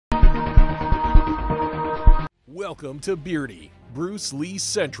Welcome to Beardy, Bruce Lee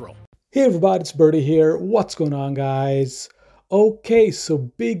Central. Hey everybody, it's Birdie here. What's going on, guys? Okay, so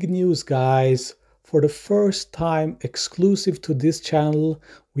big news, guys. For the first time, exclusive to this channel,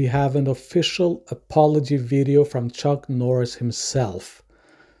 we have an official apology video from Chuck Norris himself.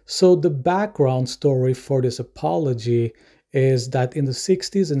 So the background story for this apology is that in the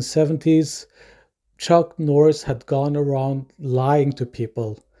 60s and 70s, Chuck Norris had gone around lying to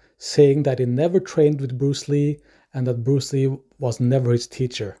people, saying that he never trained with Bruce Lee and that Bruce Lee was never his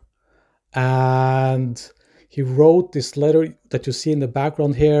teacher. And he wrote this letter that you see in the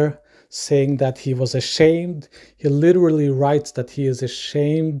background here, saying that he was ashamed. He literally writes that he is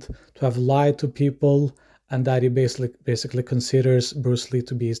ashamed to have lied to people and that he basically considers Bruce Lee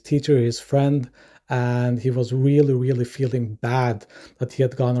to be his teacher, his friend, and he was really feeling bad that he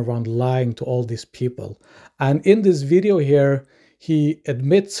had gone around lying to all these people. And in this video here, he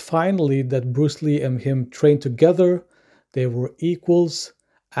admits finally that Bruce Lee and him trained together, they were equals,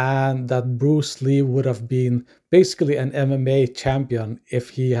 and that Bruce Lee would have been basically an MMA champion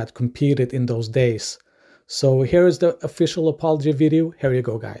if he had competed in those days. So here is the official apology video. Here you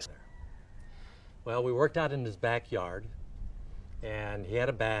go, guys. Well, we worked out in his backyard, and he had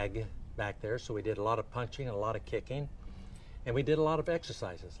a bag back there, so we did a lot of punching and a lot of kicking, and we did a lot of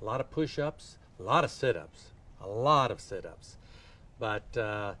exercises, a lot of push-ups, a lot of sit-ups, But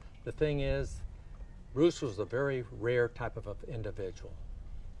the thing is, Bruce was a very rare type of individual.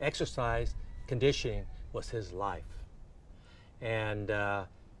 Exercise, conditioning was his life. And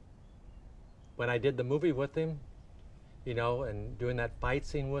when I did the movie with him, you know, and doing that fight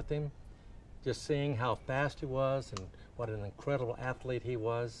scene with him, just seeing how fast he was and what an incredible athlete he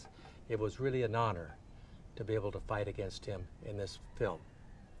was, it was really an honor to be able to fight against him in this film.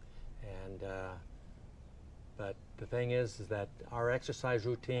 And but the thing is that our exercise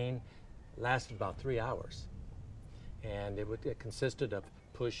routine lasted about 3 hours. And it consisted of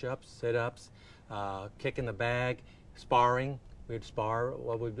push-ups, sit-ups, kicking the bag, sparring. We'd spar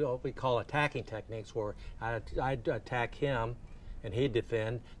what we call attacking techniques, where I'd attack him and he'd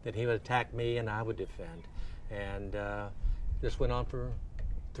defend, then he would attack me and I would defend. And this went on for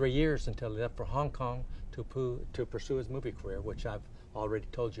 3 years until he left for Hong Kong to pursue his movie career, which I've already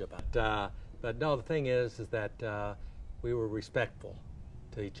told you about. But no, the thing is that we were respectful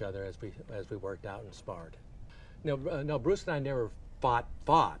to each other as we worked out and sparred. No, Bruce and I never fought,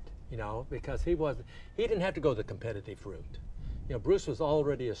 you know, because he didn't have to go the competitive route. You know, Bruce was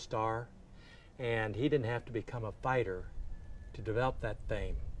already a star, and he didn't have to become a fighter to develop that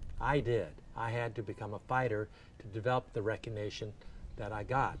fame. I did. I had to become a fighter to develop the recognition that I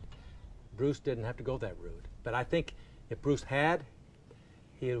got. Bruce didn't have to go that route. But I think if Bruce had,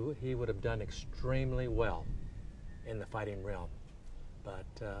 he would have done extremely well in the fighting realm. But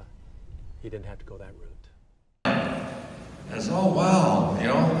he didn't have to go that route. I said, oh wow, you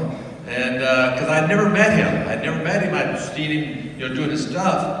know, and because I'd never met him. I'd seen him, you know, doing his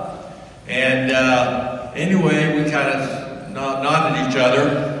stuff. And anyway, we kind of nodded at each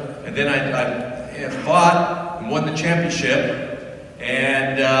other, and then I fought and won the championship.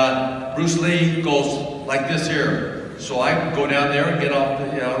 And Bruce Lee goes like this here. So I go down there and get off,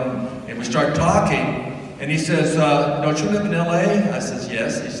 you know, and we start talking. And he says, don't you live in LA? I says,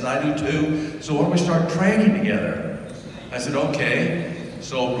 yes. He says, I do too. So why don't we start training together? I said, okay.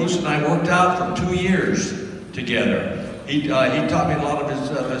 So Bruce and I worked out for 2 years together. He taught me a lot of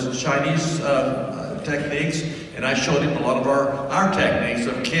his Chinese techniques, and I showed him a lot of our techniques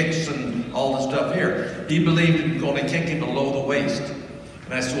of kicks and all the stuff here. He believed in only kicking below the waist.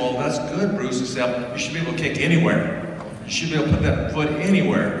 And I said, well, that's good, Bruce. He said, you should be able to kick anywhere. You should be able to put that foot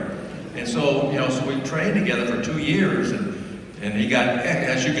anywhere. And so, you know, so we trained together for 2 years, and he got,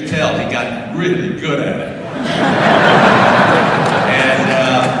 as you can tell, he got really good at it.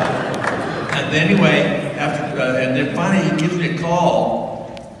 And anyway, and then finally he gives me a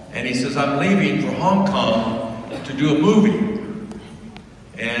call, and he says, I'm leaving for Hong Kong to do a movie.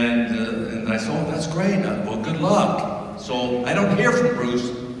 And I said, oh, that's great. Well, good luck. So I don't hear from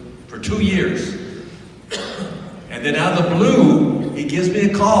Bruce for 2 years. And then out of the blue, he gives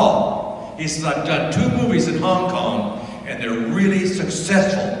me a call. He says, I've done 2 movies in Hong Kong, and they're really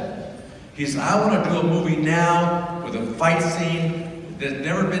successful. He says, I want to do a movie now with a fight scene that's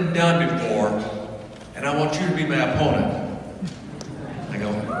never been done before, and I want you to be my opponent. I go,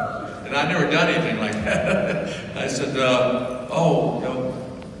 and I've never done anything like that. I said, oh,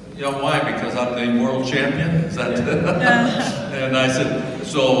 you know why? Because I'm the world champion? Is that And I said,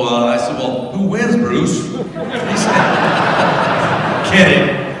 so I said, well, who wins, Bruce? He said,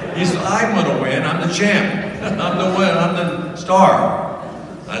 kidding. He said, I'm going to win. I'm the champ. I'm the winner. I'm the star.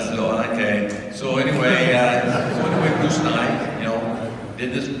 I said, oh, okay. So anyway,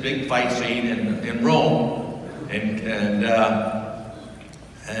 did this big fight scene in Rome, and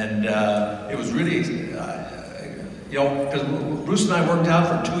it was really, you know, because Bruce and I worked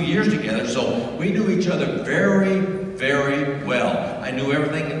out for 2 years together, so we knew each other very, very well. I knew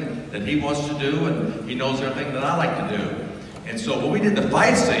everything that he wants to do, and he knows everything that I like to do. And so when we did the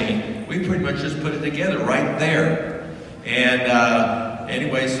fight scene, we pretty much just put it together right there. And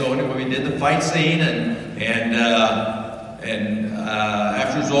anyway, we did the fight scene, and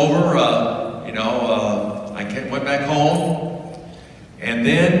after it was over, you know, I went back home, and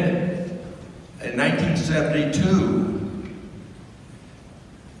then in 1972,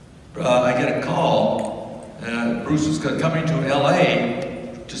 I get a call. Bruce is coming to LA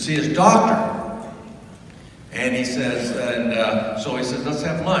to see his doctor. And he says, so he says, let's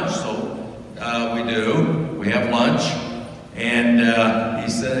have lunch. So we do. We have lunch. And he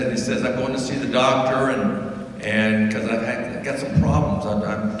says, I'm going to see the doctor, and because I've got some problems.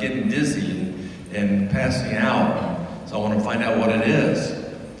 I'm getting dizzy and passing out. So I want to find out what it is.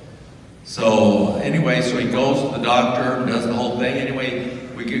 So anyway, so he goes to the doctor, does the whole thing. Anyway,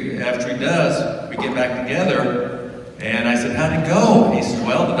 after he does, we get back together, and I said, how'd it go? And he says,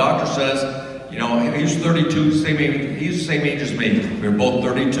 well, the doctor says, you know, he's 32, he's the same age as me. We were both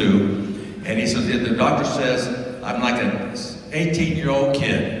 32. And he says, the doctor says, I'm like an 18-year-old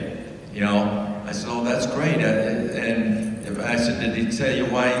kid, you know. I said, oh, that's great. And I said, did he tell you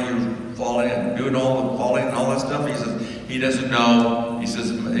why you're falling and doing all the falling and all that stuff? He says, he doesn't know. He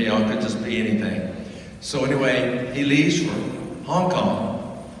says, you know, it could just be anything. So anyway, he leaves for Hong Kong.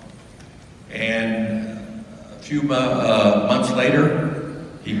 And a few months later,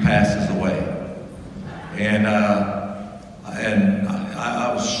 he passes away. And I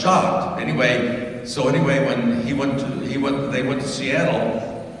was shocked. Anyway, when they went to Seattle,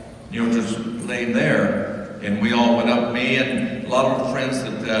 you know, just laying there, and we all went up. Me and a lot of friends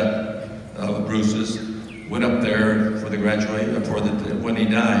that Bruce's went up there for the graduation, when he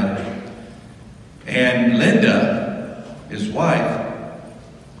died. And Linda, his wife,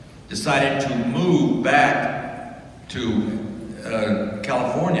 decided to move back to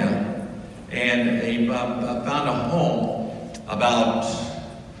California, and he found a home about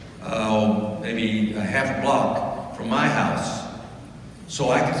maybe a half block from my house, so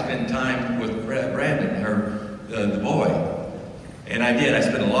I could spend time with Brandon, the boy. And I did. I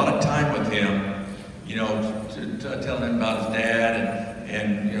spent a lot of time with him, you know, telling him about his dad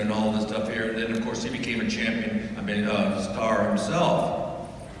and all this stuff here. And then, of course, he became a champion, star himself.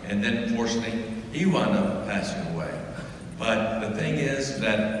 And then, unfortunately, he wound up passing away. But the thing is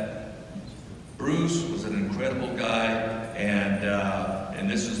that Bruce was an incredible guy, and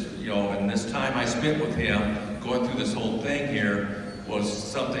this is, you know, and this time I spent with him going through this whole thing here was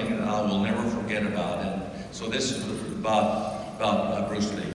something that I will never forget about. And so this is about Bruce Lee.